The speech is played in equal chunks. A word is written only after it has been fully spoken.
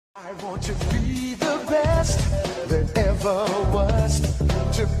I want to be the best that ever was,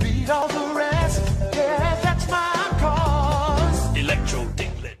 to beat all the rest. Yeah, that's my cause. Electro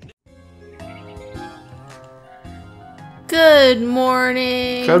Dinklet. Good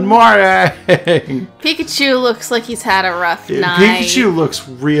morning. Good morning. Pikachu looks like he's had a rough night. Pikachu looks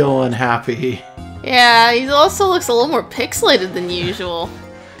real unhappy. Yeah, he also looks a little more pixelated than usual.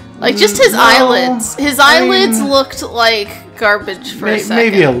 Like, just his eyelids. His eyelids looked like garbage for a second.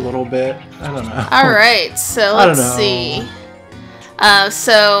 Maybe a little bit. I don't know. Alright, so let's see.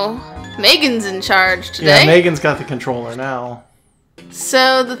 So, Megan's in charge today. Yeah, Megan's got the controller now.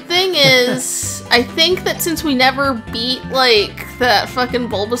 So, the thing is, I think that since we never beat, like, that fucking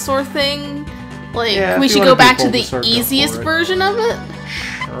Bulbasaur thing, like, Yeah, we if you should wanna go back beat to the Bulbasaur, go easiest for it. version of it.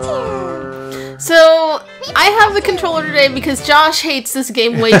 Sure. So, I have the controller today because Josh hates this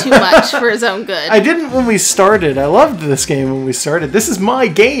game way too much for his own good. I didn't when we started. I loved this game when we started. This is my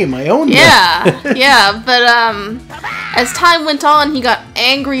game. I own it. Yeah, but as time went on, he got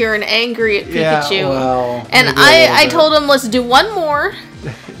angrier and angry at Pikachu. Yeah, well, and maybe a I little bit. told him, let's do one more,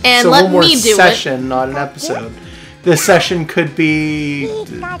 and so let one more me do session, not an episode. This session could be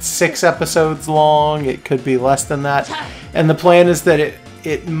 6 episodes long. It could be less than that. And the plan is that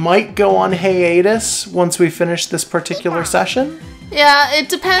it might go on hiatus once we finish this particular session. Yeah, it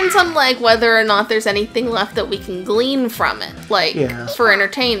depends on, like, whether or not there's anything left that we can glean from it, like, for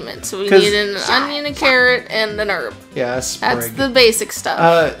entertainment. So we need an onion, a carrot, and an herb. Yeah, a sprig. That's the basic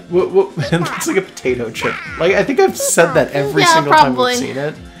stuff. It looks like a potato chip. Like, I think I've said that every Yeah, single probably. time we've seen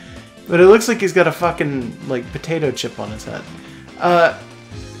it. But it looks like he's got a fucking, like, potato chip on his head.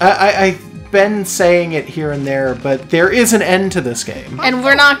 I've been saying it here and there, but there is an end to this game. And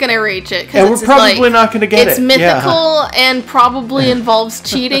we're not going to reach it. And we're probably not going to get it. It's mythical and probably involves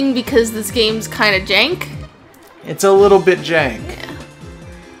cheating because this game's kind of jank. It's a little bit jank.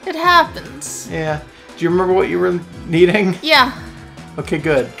 Yeah. It happens. Yeah. Do you remember what you were needing? Yeah. Okay,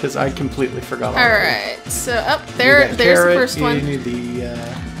 good, because I completely forgot. Alright, so there's carrot, the first one. You need the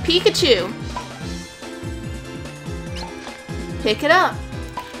Pikachu. Pick it up.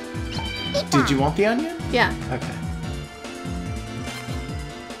 Did you want the onion? Yeah. Okay.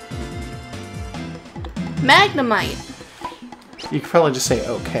 Magnemite. You could probably just say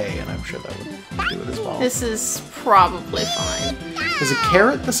okay, and I'm sure that would do it as well. This is probably fine. Is a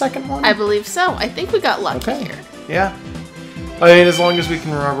carrot the second one? I believe so. I think we got lucky here. Yeah. I mean, as long as we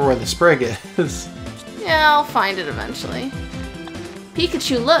can remember where the sprig is. Yeah, I'll find it eventually.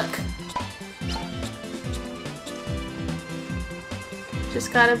 Pikachu, look.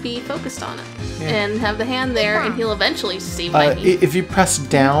 Just gotta be focused on it. Yeah. And have the hand there, and he'll eventually see my need. If you press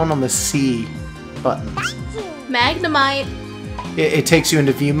down on the C buttons, Magnemite. it takes you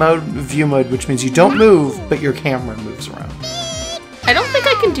into view mode, which means you don't move, but your camera moves around. I don't think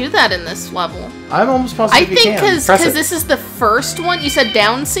I can do that in this level. I'm almost positive you can. I think because this is the first one. You said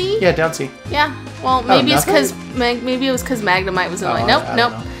down C? Yeah, down C. Yeah. Well, maybe it's because maybe it was because Magnemite was in the way. Nope,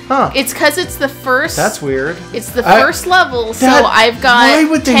 nope. Huh. It's because it's the first. That's weird. It's the first level, so I've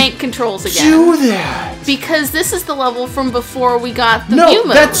got tank controls again. Do that? Because this is the level from before we got the view No,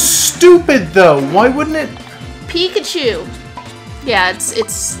 mode. that's stupid though. Why wouldn't it? Pikachu. Yeah,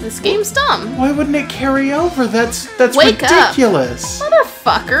 it's this game's dumb. Why wouldn't it carry over? That's Wake ridiculous. Up.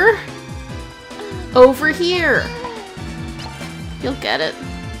 Motherfucker. Over here. You'll get it.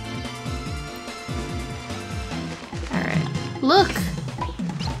 Alright. Look.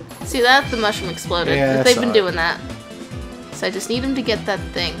 See that? The mushroom exploded. Yeah, They've been doing that. So I just need him to get that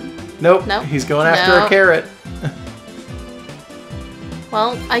thing. Nope. Nope. He's going after a carrot.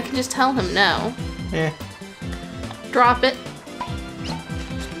 Well, I can just tell him no. Eh. Drop it.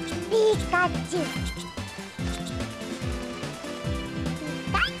 Pikachu.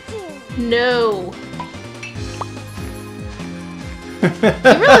 No. He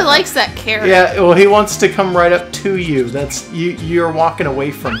really likes that carrot. Yeah, well, he wants to come right up to you. That's you're walking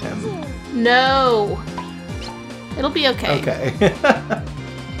away from him. No. It'll be okay. Okay.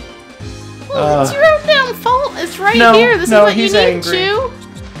 Well, it's your own damn fault. It's right here. This is what you need, angry. Chew.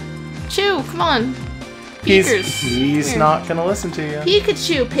 Chew, come on. Peekers. He's not gonna listen to you.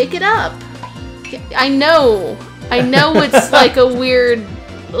 Pikachu, pick it up. I know. I know it's like a weird,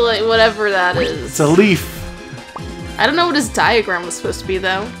 like, whatever that is. It's a leaf. I don't know what his diagram was supposed to be,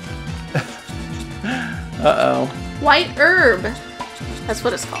 though. Uh-oh. White herb. That's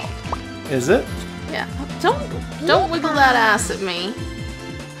what it's called. Is it? Yeah. Don't wiggle that ass at me.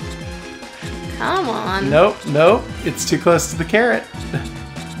 Come on. Nope, nope. It's too close to the carrot.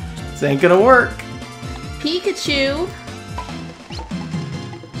 This ain't gonna work. Pikachu.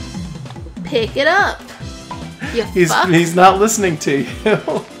 Pick it up. You fuck. He's not listening to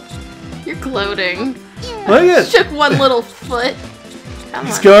you. You're gloating. Look at Shook one little foot. Come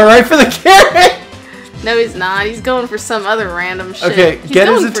He's on. going right for the carrot! No, he's not. He's going for some other random shit. Okay, He's get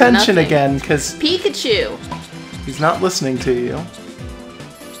his going for attention nothing. again, because Pikachu. he's not listening to you.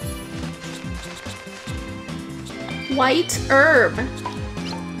 White herb.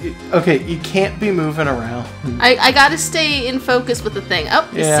 Okay, you can't be moving around. I gotta stay in focus with the thing. Oh,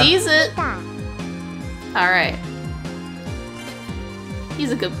 he Yeah. sees it. Alright.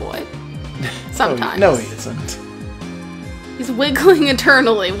 He's a good boy. Sometimes. No, he isn't. He's wiggling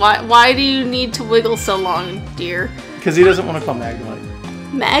eternally. Why do you need to wiggle so long, dear? Because he doesn't want to call Magnemite.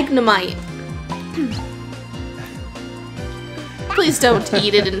 Magnemite. Please don't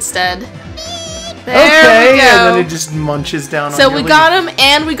eat it instead. There Okay, we go. and then he just munches down on So your we leaf. got him,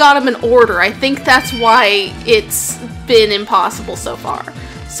 and we got him in order. I think that's why it's been impossible so far.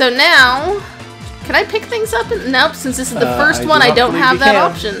 So now, can I pick things up? Nope, since this is the first I do one, I not don't believe have you that can.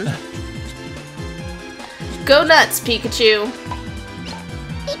 option. Go nuts, Pikachu.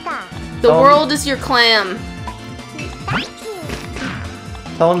 The world is your clam.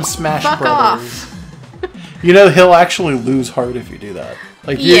 Tell him to smash Fuck brothers. off. You know, he'll actually lose heart if you do that.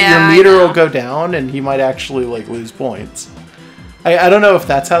 Like, Yeah, your I meter know. will go down, and he might actually, like, lose points. I don't know if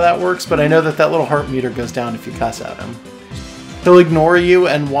that's how that works, but I know that little heart meter goes down if you cuss at him. He'll ignore you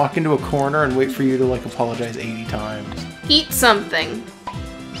and walk into a corner and wait for you to, like, apologize 80 times. Eat something.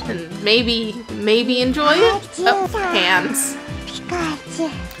 And maybe enjoy it? Oh, hands.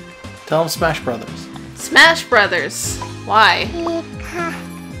 Tell him Smash Brothers. Smash Brothers. Why?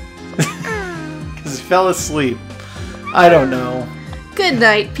 Because he fell asleep. I don't know. Good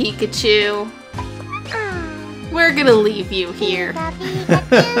night, Pikachu. We're gonna leave you here. Oh,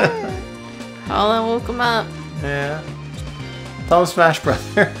 that woke him up. Yeah. Tell him Smash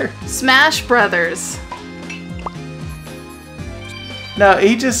Brothers. Smash Brothers. No,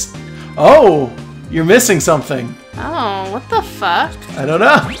 he just... Oh! You're missing something. Oh, what the fuck? I don't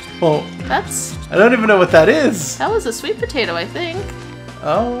know. Well, I don't even know what that is. That was a sweet potato, I think.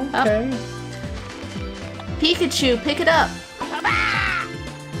 Oh, okay. Pikachu, pick it up.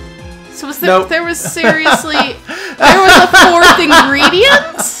 So was Nope. there was seriously there was a fourth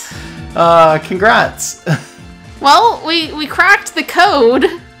ingredient? Congrats. Well, we cracked the code.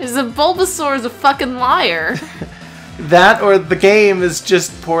 Is a Bulbasaur is a fucking liar. That or the game is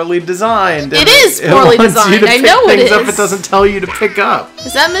just poorly designed. It is poorly designed. I know it is. It doesn't tell you to pick up.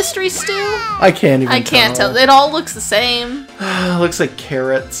 Is that Mystery Stew? I can't even I can't tell. It all looks the same. Looks like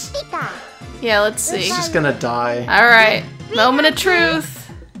carrots. Yeah, let's see. It's just gonna die. Alright. Moment of truth.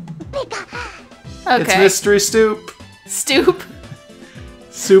 Okay. It's Mystery Stoop. Stoop.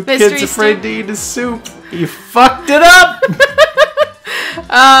 Soup Mystery Kid's afraid Stoop. to eat his soup. You fucked it up!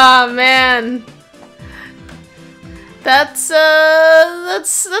 Oh man. That's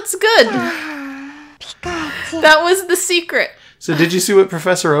good. That was the secret. So did you see what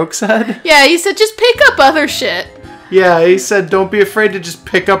Professor Oak said? Yeah, he said just pick up other shit. Yeah, he said don't be afraid to just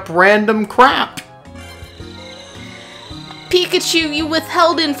pick up random crap. Pikachu, you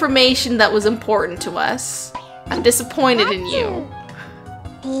withheld information that was important to us. I'm disappointed in you.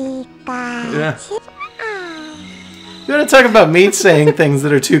 Yeah. You want to talk about me saying things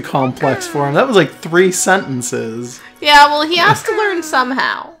that are too complex for him? That was like 3 sentences. Yeah, well, he has to learn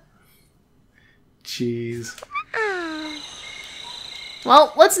somehow. Jeez.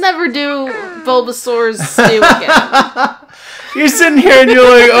 Well, let's never do Bulbasaur's stew again. You're sitting here and you're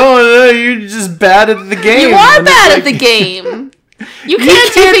like, oh, no, you're just bad at the game. You are And it's bad like, at the game. You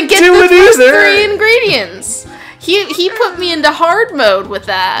can't can't even get do the it first either. 3 ingredients. He put me into hard mode with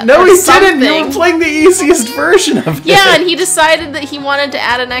that. No, or he something. didn't. You were playing the easiest version of it. Yeah, and he decided that he wanted to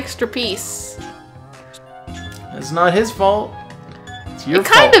add an extra piece. It's not his fault. It's your It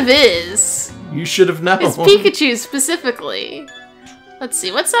kind fault. of is. You should have known. It's Pikachu specifically. Let's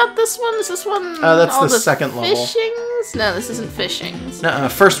see, what's out this one? Is this one that's all the second level. Fishings? No, this isn't fishings. Nuh-uh,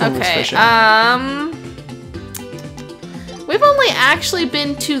 first one was Okay, fishing. we've only actually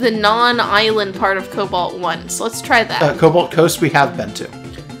been to the non-island part of Cobalt once. Let's try that. Cobalt Coast we have been to.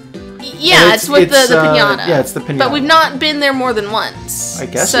 Yeah, it's with the pinata. Yeah, it's the pinata. But we've not been there more than once. I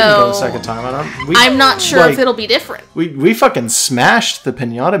guess so we can go a second time. I'm not sure if it'll be different. We fucking smashed the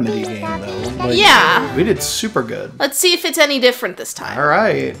pinata mini game though. Like, Yeah. we did super good. Let's see if it's any different this time. All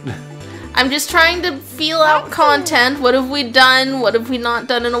right. I'm just trying to feel out content. What have we done? What have we not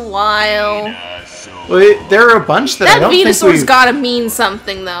done in a while? Well, there are a bunch that I That don't think Venusaur's we've... gotta mean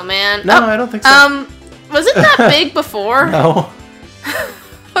something though, man. No, I don't think so. Was it that big before? No.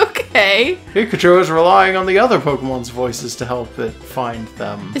 Okay. Pikachu is relying on the other Pokemon's voices to help it find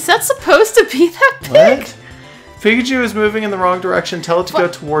them. Is that supposed to be that big? What? Pikachu is moving in the wrong direction. Tell it to go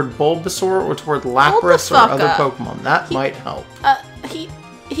toward Bulbasaur or toward Lapras or other Pokemon. That might help.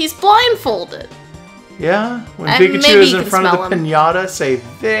 He's blindfolded. Yeah? When Pikachu is in front of the pinata, say,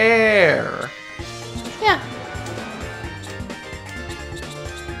 there. Yeah.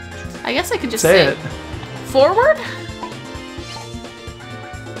 I guess I could just say it. Forward?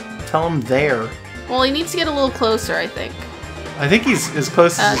 Tell him there. Well, he needs to get a little closer, I think. I think he's as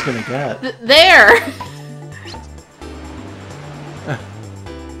close as he's gonna get. There!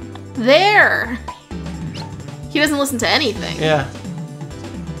 There! He doesn't listen to anything. Yeah.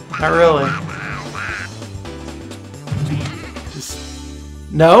 Not really.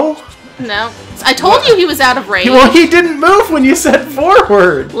 No? No. I told you he was out of range. Well, he didn't move when you said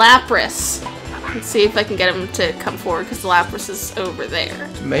forward. Lapras. Let's see if I can get him to come forward, because Lapras is over there.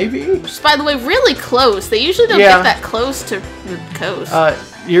 Maybe? Which is, by the way, really close. They usually don't get that close to the coast.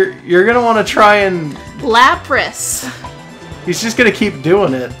 You're gonna want to try and... Lapras. He's just gonna keep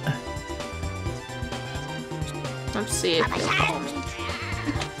doing it. Let's see if he'll call me.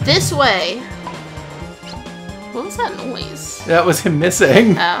 This way. What was that noise? That was him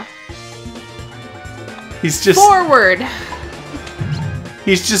missing. Oh. He's just... Forward.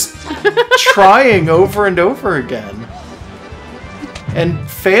 He's just trying over and over again. And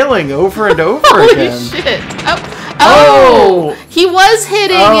failing over and over again. Holy shit. Oh! He was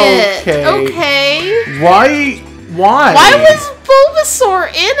hitting it. Okay. Why? Why was Bulbasaur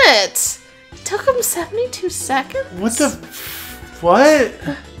in it? It took him 72 seconds? What?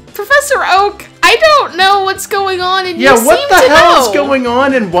 Professor Oak, I don't know what's going on, and you seem to know. Yeah, what the hell is going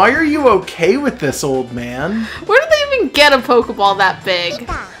on, and why are you okay with this, old man? Where did they even get a Pokeball that big?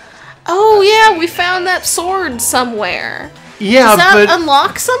 Oh, yeah, we found that sword somewhere. Yeah, Does that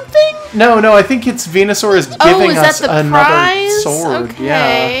unlock something? No, I think it's Venusaur is giving us another sword. Okay.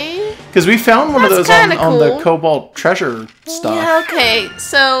 Yeah. Because we found one of those on the Cobalt treasure stuff. Yeah, okay,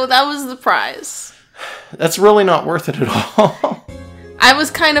 so that was the prize. That's really not worth it at all. I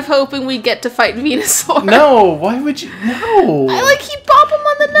was kind of hoping we'd get to fight Venusaur. No, why would you? No. He'd pop him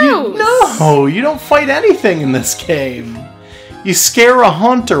on the nose. No, you don't fight anything in this game. You scare a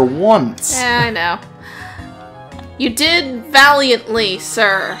Haunter once. Yeah, I know. You did valiantly,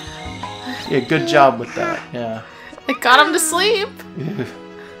 sir. Yeah, good job with that, yeah. It got him to sleep.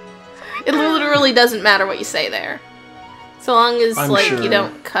 It literally doesn't matter what you say there. So long as, you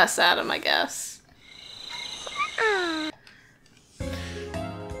don't cuss at him, I guess.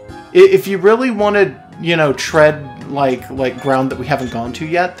 If you really want to, tread like ground that we haven't gone to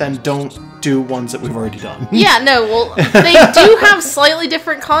yet, then don't do ones that we've already done. Yeah, no, well, they do have slightly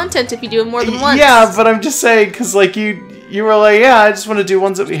different content if you do it more than once. Yeah, but I'm just saying, because, you were like, yeah, I just want to do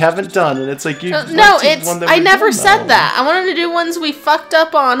ones that we haven't done, and it's like, I never said that. I wanted to do ones we fucked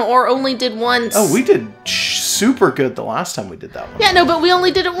up on or only did once. Oh, we did super good the last time we did that one. Yeah, no, but we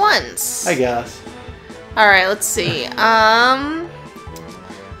only did it once. I guess. Alright, let's see.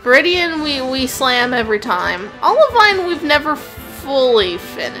 Viridian, we slam every time. Olivine, we've never fully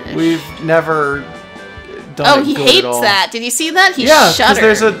finished. We've never done Oh, he hates that. Did you see that? He shuddered.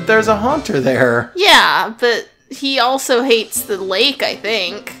 Because there's a Haunter there. Yeah, but he also hates the lake, I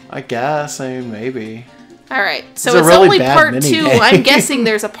think. I guess. maybe. Alright, so it's really only part 2. I'm guessing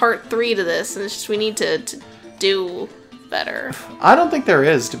there's a part 3 to this, and it's just we need to do better. I don't think there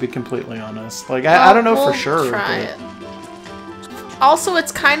is, to be completely honest. I don't know for sure. Try it. Also,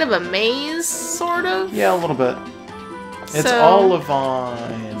 it's kind of a maze, sort of. Yeah, a little bit. It's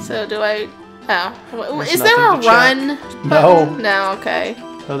Olivine. So do I... Oh. Is there a run? No. No, okay.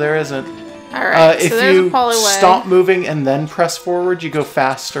 No, there isn't. Alright, so if you stop moving and then press forward, you go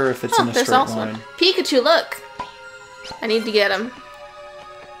faster if it's in a straight line. Pikachu, look! I need to get him.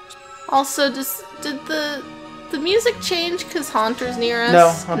 Also, did the music change because Haunter's near us? No,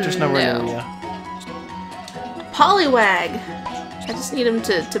 Haunter's nowhere near you. Poliwag! I just need him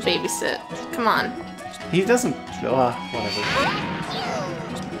to babysit. Come on. He doesn't... whatever.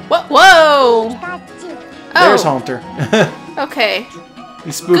 What? Whoa! There's Haunter. Okay.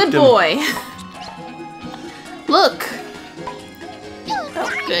 You spooked him. Good boy. Look.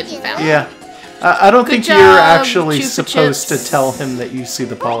 Oh, good. You found him. Yeah. I don't think job, you're actually supposed Chupa to tell him that you see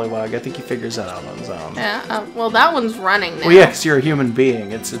the Poliwag. I think he figures that out on his own. Yeah. Well, that one's running now. Well, yeah, because you're a human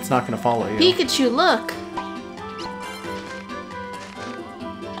being. It's not going to follow you. Pikachu, look.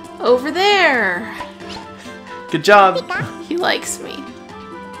 Over there. Good job. He likes me.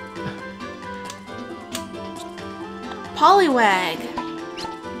 Poliwag.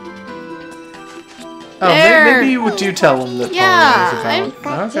 Oh, maybe you do tell him that Poliwag's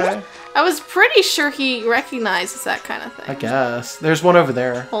about. Okay. I was pretty sure he recognizes that kind of thing. I guess. There's one over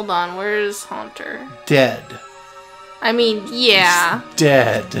there. Hold on, where's Haunter? Dead. I mean, yeah. He's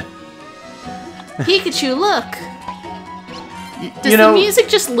dead. Pikachu, look. Does the music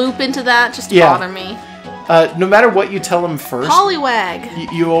just loop into that just to bother me? No matter what you tell him first,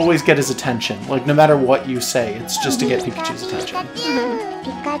 Poliwag. You always get his attention. Like, no matter what you say, it's just to get Pikachu's attention.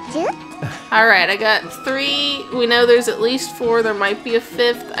 Pikachu? Alright, I got 3. We know there's at least 4. There might be a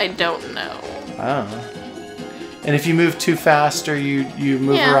 5th. I don't know. Oh. And if you move too fast or you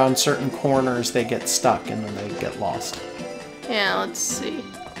move around certain corners, they get stuck and then they get lost. Yeah, let's see.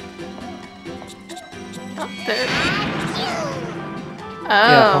 Oh, there. Oh.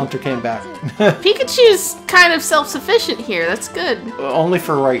 Yeah, Hunter came back. Pikachu's kind of self-sufficient here. That's good. Only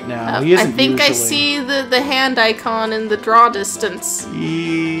for right now. He isn't I think usually. I see the hand icon in the draw distance.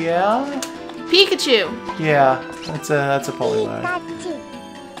 Yeah? Pikachu. Yeah, that's a Poliwag.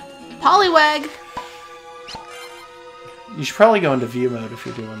 Poliwag. You should probably go into view mode if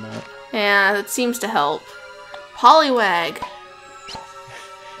you're doing that. Yeah, that seems to help. Poliwag.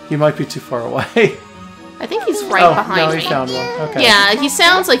 He might be too far away. I think he's right behind me. Oh, no, he found one. Okay. Yeah, he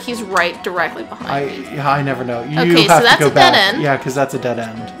sounds like he's right directly behind me. I never know. You okay, have so that's to go a back. dead end. Yeah, because that's a dead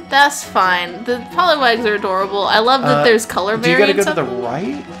end. That's fine. The Poliwags are adorable. I love that there's color variants. Do you gotta go to the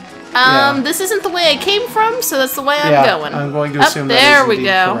right? This isn't the way I came from, so that's the way I'm going. I'm going to assume that there is we indeed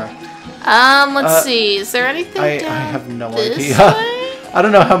go. correct. Let's see. Is there anything I down have no this idea. way? I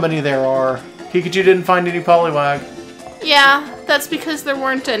don't know how many there are. Pikachu didn't find any Poliwag. Yeah, that's because there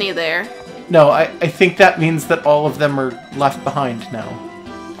weren't any there. No, I think that means that all of them are left behind now.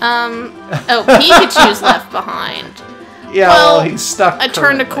 Oh, Pikachu's left behind. Yeah, well, he's stuck. I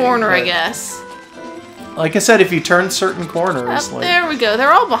turned a corner, I guess. Like I said, if you turn certain corners... there we go.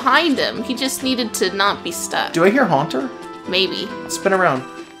 They're all behind him. He just needed to not be stuck. Do I hear Haunter? Maybe. Spin around.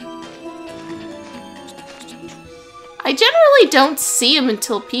 I generally don't see him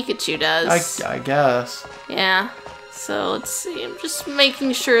until Pikachu does. I guess. Yeah. So let's see. I'm just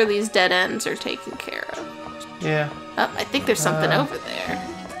making sure these dead ends are taken care of. Yeah. Oh, I think there's something over there.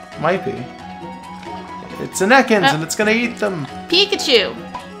 Might be. It's an Ekans and it's gonna eat them. Pikachu.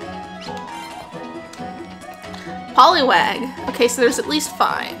 Poliwag. Okay, so there's at least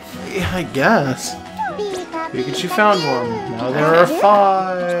 5. Yeah, I guess. Pikachu found one. Now there are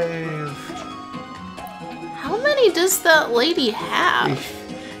 5. How many does that lady have?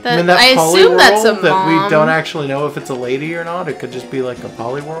 I mean, that I assume that's a mom. That we don't actually know if it's a lady or not. It could just be like a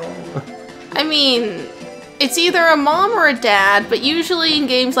Poliwhirl. I mean, it's either a mom or a dad, but usually in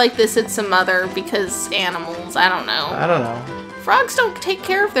games like this it's a mother because animals, I don't know. I don't know. Frogs don't take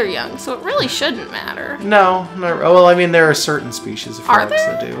care of their young, so it really shouldn't matter. No. Well, I mean, there are certain species of frogs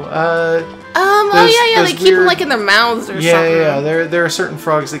that do. Oh yeah, they keep them like in their mouths or something. Yeah. There are certain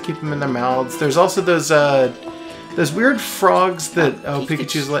frogs that keep them in their mouths. There's also those weird frogs that... Oh,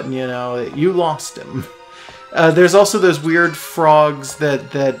 Pikachu's letting you know that you lost him. There's also those weird frogs that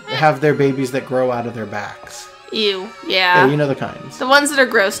have their babies that grow out of their backs. Ew, yeah. Yeah, you know the kinds. The ones that are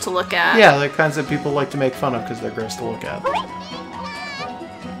gross to look at. Yeah, the kinds that people like to make fun of because they're gross to look at.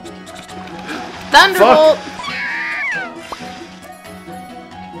 Thunderbolt!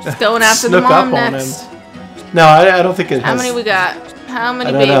 Just going after the mom next. No, I don't think it has... How many we got? How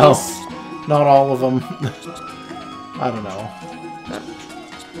many babies? Know. Not all of them. I don't know.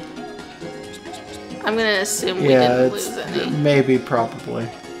 I'm gonna assume we didn't lose any. Maybe, probably.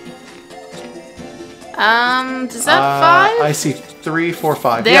 Does that 5? I see 3, 4,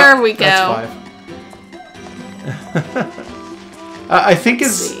 5. There we go. That's 5. I think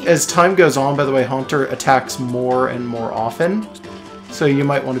as time goes on, by the way, Haunter attacks more and more often. So you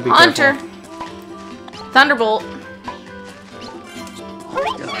might want to be careful. Haunter! Thunderbolt.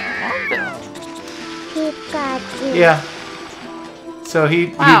 Pikachu. Yeah. So he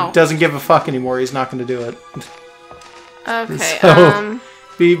doesn't give a fuck anymore. He's not going to do it. Okay. So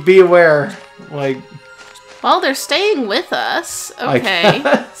be aware. Like. Well, they're staying with us. Okay.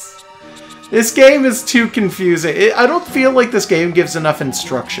 This game is too confusing. I don't feel like this game gives enough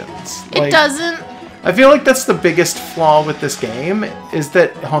instructions. It doesn't. I feel like that's the biggest flaw with this game is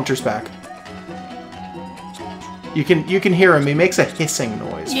that Haunter's back. You can hear him. He makes a hissing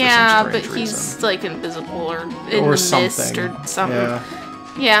noise. Yeah, for some but he's reason. like invisible or in the something. mist or something.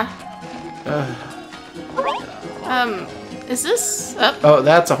 Yeah. Is this up? Oh,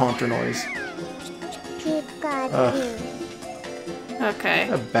 that's a Haunter noise. Pikachu. Okay.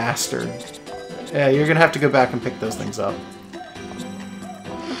 A bastard. Yeah, you're gonna have to go back and pick those things up.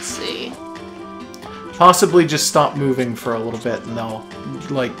 Let's see. Possibly just stop moving for a little bit and they'll,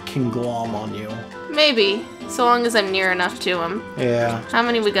 like, conglom on you. Maybe. So long as I'm near enough to him. Yeah. How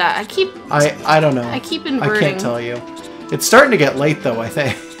many we got? I don't know. I keep inverting. I can't tell you. It's starting to get late, though, I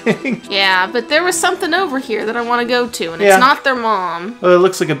think. anything. Yeah, but there was something over here that I want to go to, and it's not their mom. Well, it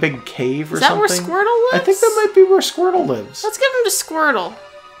looks like a big cave or something. Is that where Squirtle lives? I think that might be where Squirtle lives. Let's give him to Squirtle.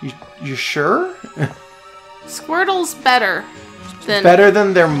 You sure? Squirtle's better than... Better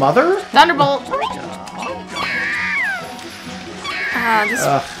than their mother? Thunderbolt!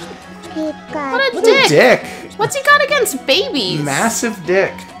 What a dick! What's he got against babies? Massive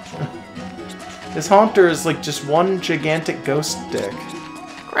dick. This Haunter is like just one gigantic ghost dick.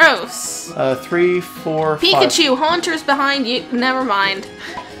 Gross. 3, 4, 5. Pikachu, Haunter's behind you. Never mind.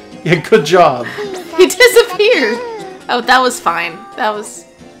 Yeah, good job. He disappeared. Oh, that was fine. That was...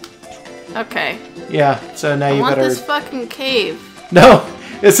 Okay. Yeah, so now you I want better... this fucking cave. No!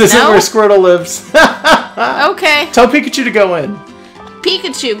 This isn't where Squirtle lives. Okay. Tell Pikachu to go in.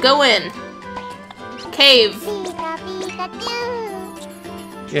 Pikachu, go in. Cave.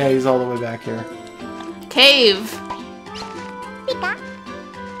 Yeah, he's all the way back here. Cave.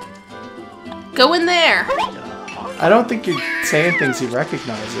 Go in there. I don't think you're saying things he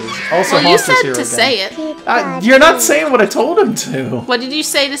recognizes. Also, Well, you Haunter's said here to again. say it. You're not saying what I told him to. What did you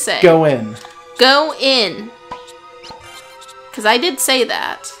say to say? Go in. Go in. Because I did say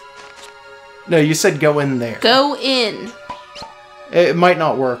that. No, you said go in there. Go in. It might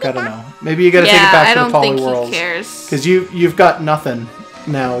not work. I don't know. Maybe you gotta take it back to the Poly I don't Worlds. think he cares. Because you've got nothing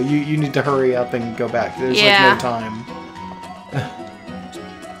now. You need to hurry up and go back. There's like no time.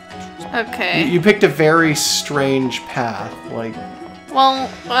 Okay. You picked a very strange path. Like. Well,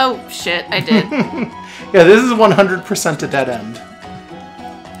 oh shit, I did. Yeah, this is 100% a dead end.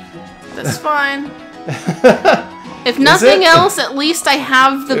 That's fine. If nothing else, at least I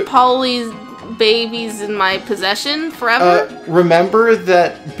have the Poly babies in my possession forever. Remember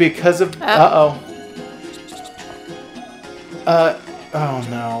that because of... Uh-oh. Oh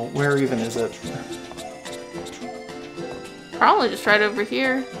no. Where even is it? Probably just right over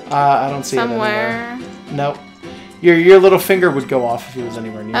here. I don't see somewhere. it anywhere. Nope. Your little finger would go off if he was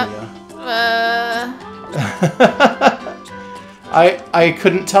anywhere near you. I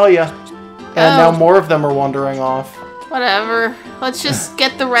couldn't tell you. And now more of them are wandering off. Whatever. Let's just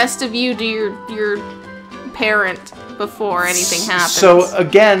get the rest of you to your parent before anything happens. So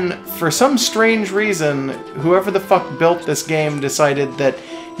again, for some strange reason, whoever the fuck built this game decided that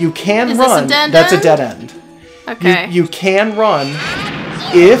you can run. That's a dead end. Okay. You can run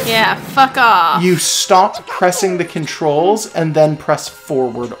if fuck off. You stop pressing the controls and then press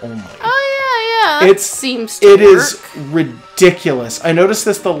forward only. Oh yeah. That seems to work. It is ridiculous. I noticed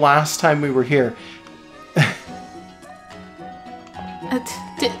this the last time we were here.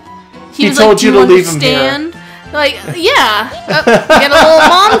 He was told like, you do to leave understand? him here. Like, yeah. Get a little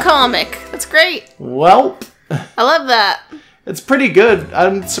mom comic. That's great. Well, I love that. It's pretty good.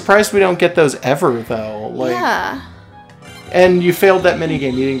 I'm surprised we don't get those ever, though. Like, yeah. And you failed that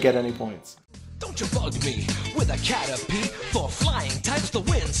minigame. You didn't get any points. Don't you bug me with a Caterpie. For flying types, the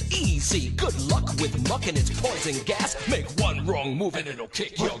win's easy. Good luck with muck and its poison gas. Make one wrong move and it'll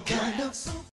kick your gas.